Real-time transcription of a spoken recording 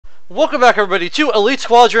Welcome back, everybody, to Elite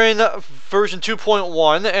Squadron version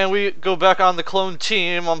 2.1, and we go back on the clone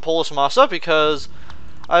team on Polis Massa because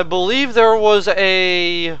I believe there was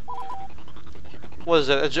a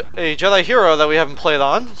Jedi hero that we haven't played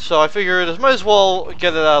on, so I figured I might as well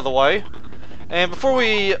get it out of the way. And before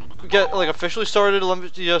we get officially started, let me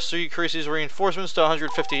just increase these reinforcements to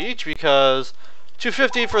 150 each because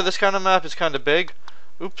 250 for this kind of map is kind of big.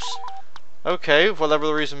 Oops. Okay, whatever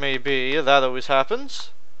the reason may be, that always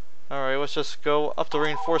happens. Alright, let's just go up the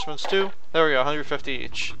reinforcements too. There we go, 150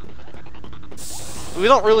 each. We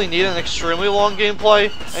don't really need an extremely long gameplay,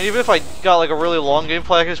 and even if I got a really long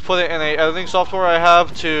gameplay, I can just put it in a editing software I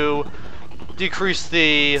have to decrease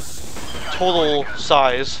the total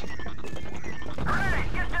size.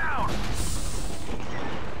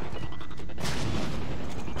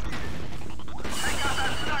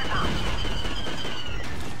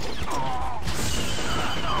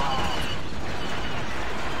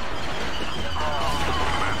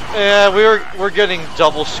 Yeah, we're getting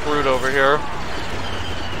double screwed over here.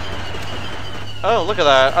 Oh, look at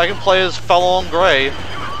that. I can play as Falon Gray. I'm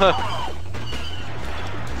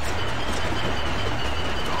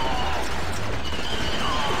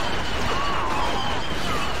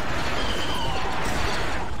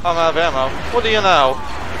out of ammo. What do you know?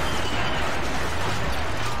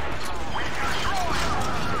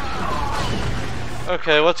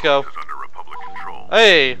 Okay, let's go.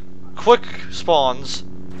 Hey, quick spawns.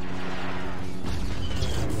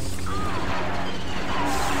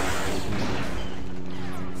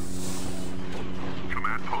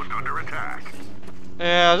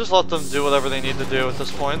 Yeah, just let them do whatever they need to do at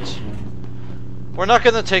this point. We're not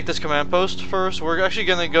going to take this command post first. We're actually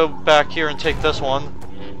going to go back here and take this one.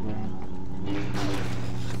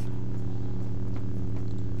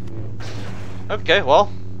 Okay,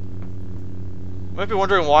 well. You might be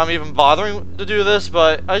wondering why I'm even bothering to do this,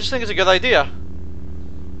 but I just think it's a good idea.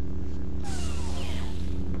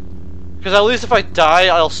 Because at least if I die,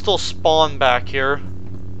 I'll still spawn back here.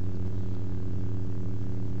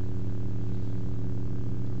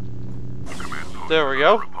 There we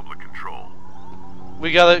go.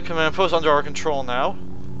 We got a command post under our control now.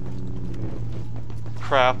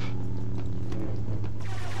 Crap.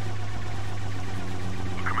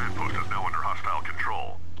 The command post is now under hostile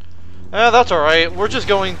control. That's alright. We're just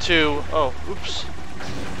going to... Oh, oops.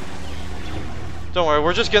 Don't worry,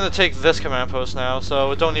 we're just going to take this command post now,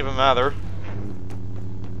 so it don't even matter.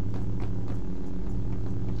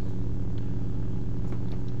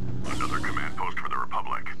 Another command post for the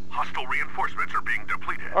Republic. Hostile reinforcements are being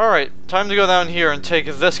depleted. Alright, time to go down here and take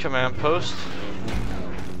this command post.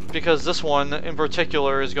 Because this one, in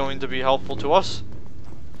particular, is going to be helpful to us.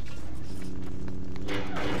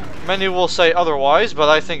 Many will say otherwise, but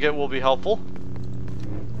I think it will be helpful.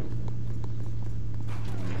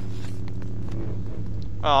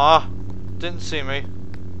 Ah, didn't see me.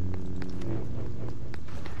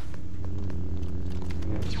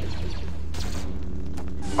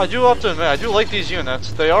 I do have to admit, I do like these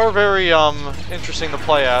units. They are very, interesting to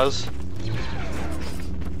play as.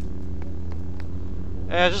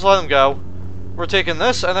 And just let them go. We're taking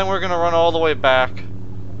this, and then we're gonna run all the way back.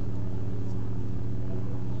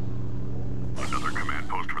 Another command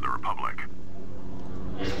post for the Republic.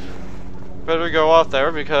 Better go out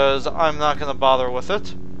there, because I'm not gonna bother with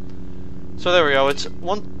it. So there we go, it's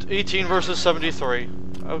 118 versus 73.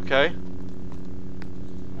 Okay.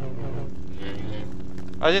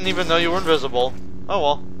 I didn't even know you were invisible. Oh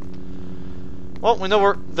well. Well, we know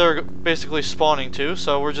where they're basically spawning to,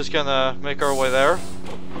 so we're just gonna make our way there.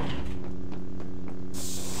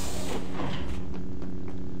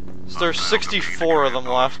 So there's 64 of them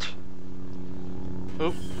left.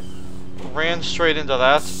 Oop. Ran straight into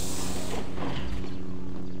that.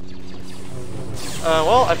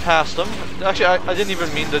 Well, I passed them. Actually, I didn't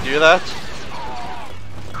even mean to do that.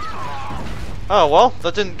 Oh, well,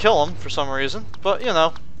 that didn't kill him for some reason. But, you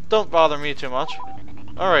know, don't bother me too much.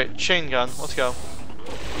 Alright, chain gun. Let's go.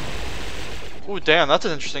 Ooh, damn, that's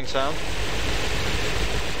an interesting sound.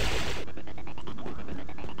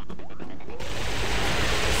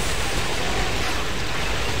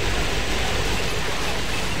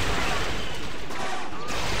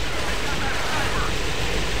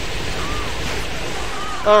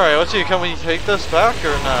 Alright, let's see. Can we take this back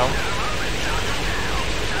or no?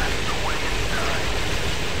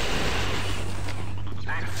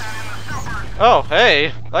 Oh,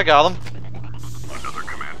 hey, I got him. Another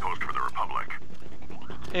command post for the Republic.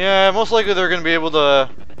 Yeah, most likely they're going to be able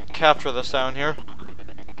to capture this down here.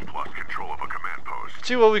 Lost control of a command post. Let's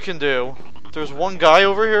see what we can do. There's one guy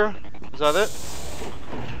over here. Is that it?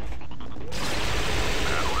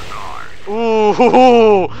 Battle is ours.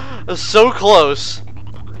 Ooh, so close.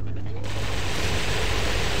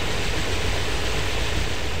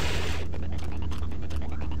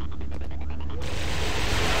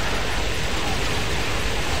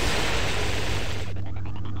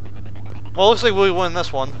 Well, looks like we win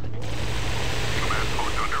this one. Command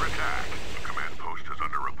post under attack. Command post is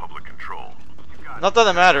under Republic control. Not that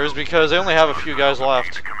it matters, because they only have a few guys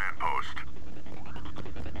left. Command post.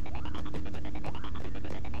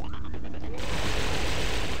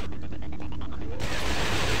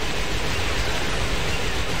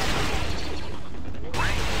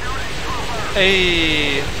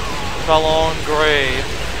 Hey, Falon Gray.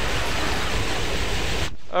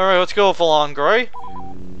 Alright, let's go, Falon Gray.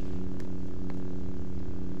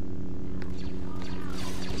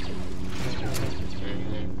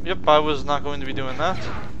 Yep, I was not going to be doing that.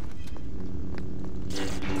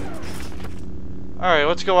 Alright,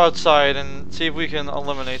 let's go outside and see if we can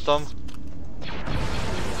eliminate them.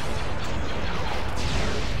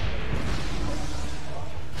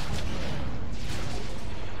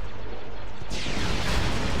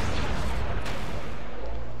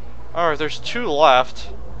 Alright, there's 2 left.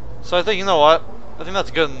 So I think, you know what? I think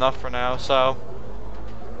that's good enough for now, so...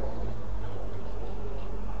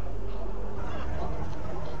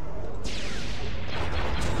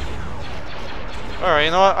 Alright,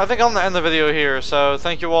 you know what? I think I'm going to end the video here, so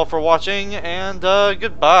thank you all for watching, and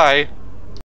goodbye.